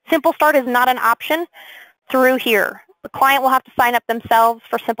said, Simple Start is not an option through here. The client will have to sign up themselves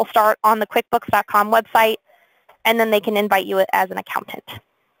for Simple Start on the QuickBooks.com website, and then they can invite you as an accountant.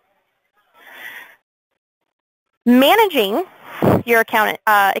 Managing your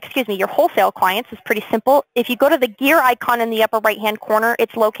your wholesale clients is pretty simple. If you go to the gear icon in the upper right-hand corner,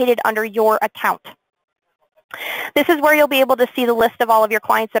 it's located under your account. This is where you'll be able to see the list of all of your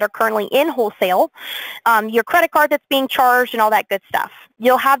clients that are currently in wholesale, your credit card that's being charged, and all that good stuff.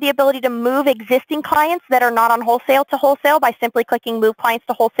 You'll have the ability to move existing clients that are not on wholesale to wholesale by simply clicking Move Clients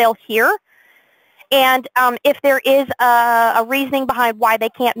to Wholesale here. And if there is a reasoning behind why they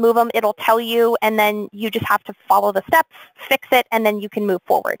can't move them, it'll tell you, and then you just have to follow the steps, fix it, and then you can move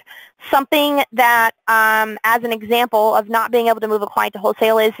forward. Something that, as an example of not being able to move a client to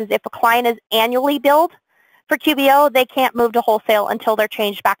wholesale is if a client is annually billed for QBO, they can't move to wholesale until they're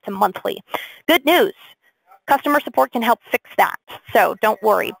changed back to monthly. Good news. Customer support can help fix that, so don't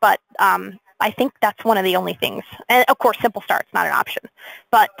worry. But I think that's one of the only things. And of course, Simple Start's not an option.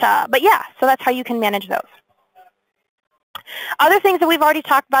 But yeah, so that's how you can manage those. Other things that we've already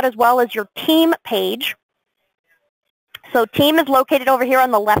talked about as well is your team page. So team is located over here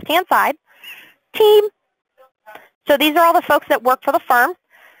on the left-hand side. Team. So these are all the folks that work for the firm.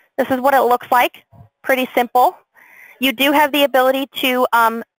 This is what it looks like. Pretty simple. You do have the ability to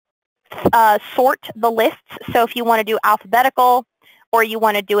sort the lists. So if you want to do alphabetical, or you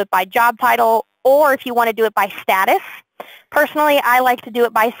want to do it by job title, or if you want to do it by status. Personally, I like to do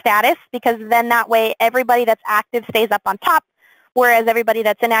it by status because then that way everybody that's active stays up on top, whereas everybody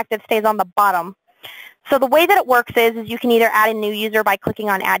that's inactive stays on the bottom. So the way that it works is you can either add a new user by clicking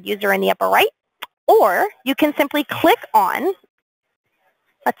on Add User in the upper right, or you can simply click on,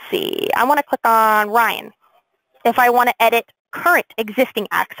 let's see, I want to click on Ryan if I want to edit current existing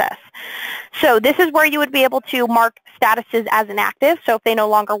access. So this is where you would be able to mark statuses as inactive. So if they no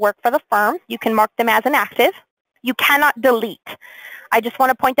longer work for the firm, you can mark them as inactive. You cannot delete. I just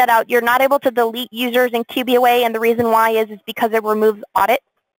want to point that out. You're not able to delete users in QBOA, and the reason why is because it removes audit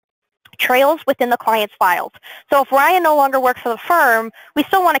trails within the client's files. So if Ryan no longer works for the firm, we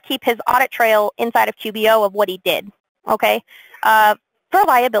still want to keep his audit trail inside of QBO of what he did, okay? For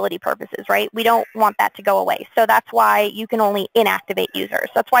liability purposes, right? We don't want that to go away. So that's why you can only inactivate users.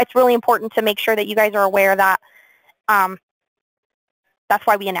 That's why it's really important to make sure that you guys are aware that that's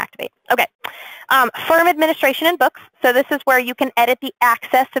why we inactivate. Okay. Firm administration and books. So this is where you can edit the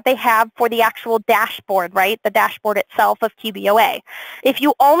access that they have for the actual dashboard, right? The dashboard itself of QBOA. If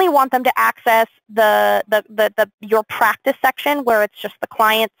you only want them to access your practice section where it's just the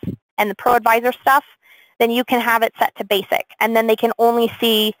clients and the pro advisor stuff, then you can have it set to basic. And then they can only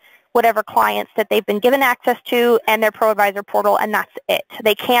see whatever clients that they've been given access to and their pro advisor portal, and that's it.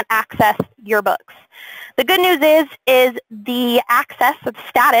 They can't access your books. The good news is the access of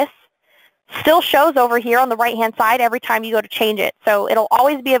status still shows over here on the right-hand side every time you go to change it. So it'll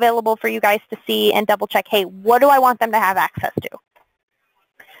always be available for you guys to see and double check, hey, what do I want them to have access to?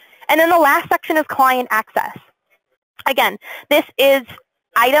 And then the last section is client access. Again, this is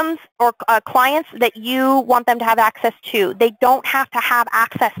items or clients that you want them to have access to. They don't have to have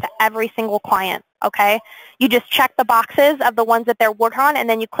access to every single client, okay? You just check the boxes of the ones that they're working on, and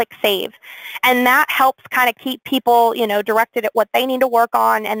then you click Save. And that helps kind of keep people, you know, directed at what they need to work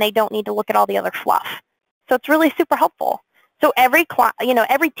on, and they don't need to look at all the other fluff. So it's really super helpful. So every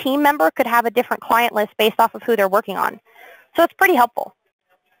team member could have a different client list based off of who they're working on. So it's pretty helpful,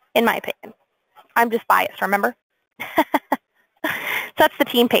 in my opinion. I'm just biased, remember? So that's the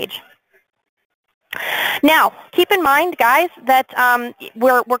team page. Now, keep in mind, guys, that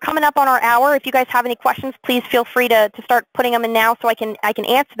we're coming up on our hour. If you guys have any questions, please feel free to start putting them in now so I can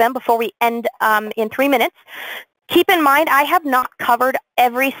answer them before we end in 3 minutes. Keep in mind, I have not covered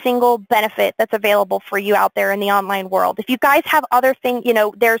every single benefit that's available for you out there in the online world. If you guys have other things, you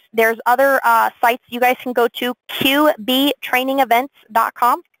know, there's other sites you guys can go to,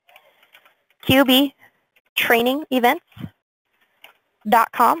 QBtrainingevents.com,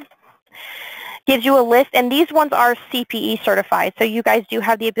 QBtrainingevents.com. Gives you a list, and these ones are CPE certified, so you guys do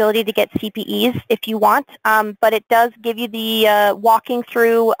have the ability to get CPEs if you want, but it does give you the walking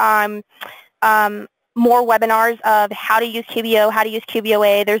through more webinars of how to use QBO, how to use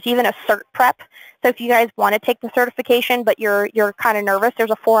QBOA. There's even a cert prep, so if you guys want to take the certification but you're kind of nervous,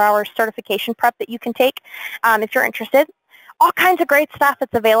 there's a 4-hour certification prep that you can take if you're interested. All kinds of great stuff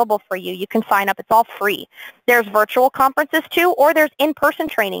that's available for you. You can sign up. It's all free. There's virtual conferences too, or there's in-person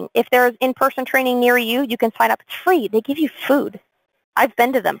training. If there's in-person training near you, you can sign up. It's free. They give you food. I've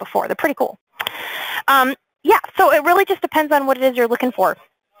been to them before. They're pretty cool. Yeah, so it really just depends on what it is you're looking for.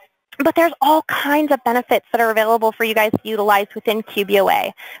 But there's all kinds of benefits that are available for you guys to utilize within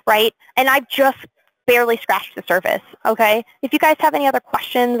QBOA, right? And I've just barely scratched the surface, okay? If you guys have any other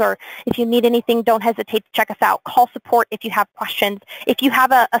questions or if you need anything, don't hesitate to check us out. Call support if you have questions. If you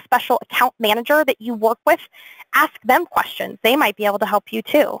have a special account manager that you work with, ask them questions. They might be able to help you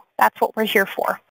too. That's what we're here for.